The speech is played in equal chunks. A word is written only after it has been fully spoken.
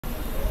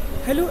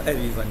Hello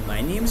everyone, my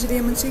name is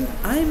Raiman Singh.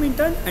 I am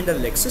intern under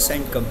Lexis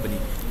and Company.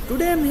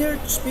 Today I am here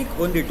to speak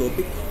on the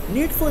topic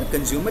Need for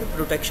Consumer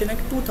Protection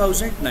Act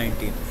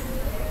 2019.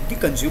 The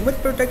Consumer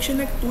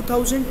Protection Act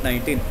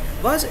 2019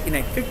 was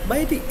enacted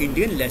by the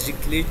Indian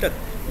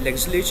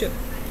legislature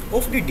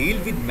of the deal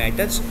with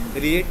matters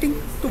relating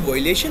to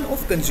violation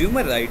of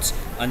consumer rights,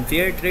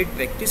 unfair trade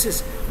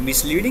practices,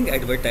 misleading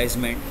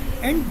advertisement,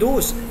 and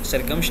those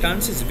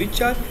circumstances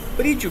which are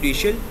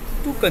prejudicial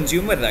to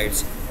consumer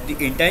rights.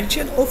 The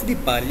intention of the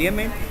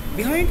Parliament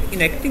behind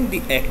enacting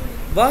the Act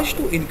was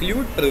to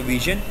include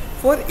provision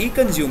for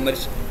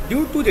e-consumers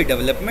due to the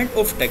development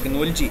of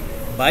technology,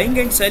 buying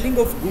and selling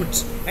of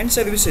goods and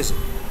services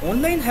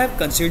online have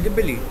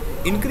considerably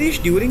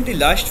increased during the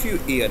last few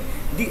years.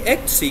 The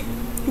Act seeks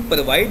to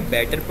provide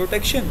better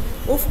protection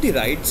of the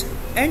rights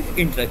and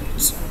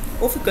interests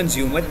of a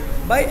consumer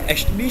by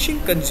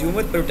establishing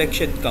Consumer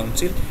Protection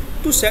Council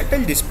to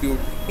settle dispute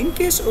in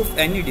case of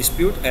any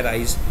dispute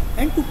arise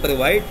and to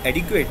provide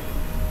adequate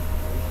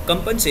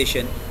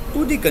compensation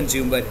to the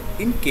consumer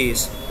in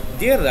case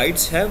their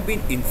rights have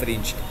been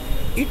infringed.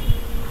 It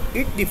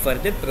it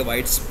further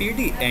provides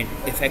speedy and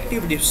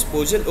effective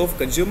disposal of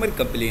consumer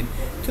complaint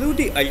through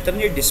the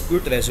alternate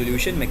dispute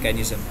resolution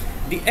mechanism.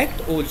 The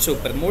Act also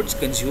promotes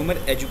consumer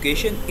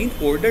education in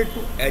order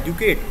to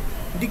educate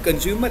the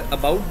consumer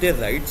about their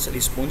rights,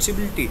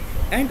 responsibility,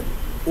 and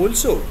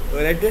also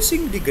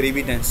redressing the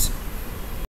grievance